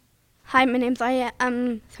Hi, my name's Aya.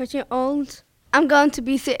 I'm 13 old. I'm going to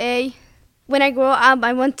BCA. When I grow up,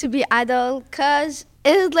 I want to be adult because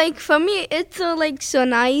it's like, for me, it's so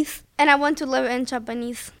nice. And I want to live in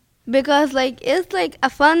Japanese because it's like a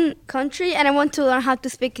fun country and I want to learn how to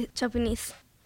speak Japanese.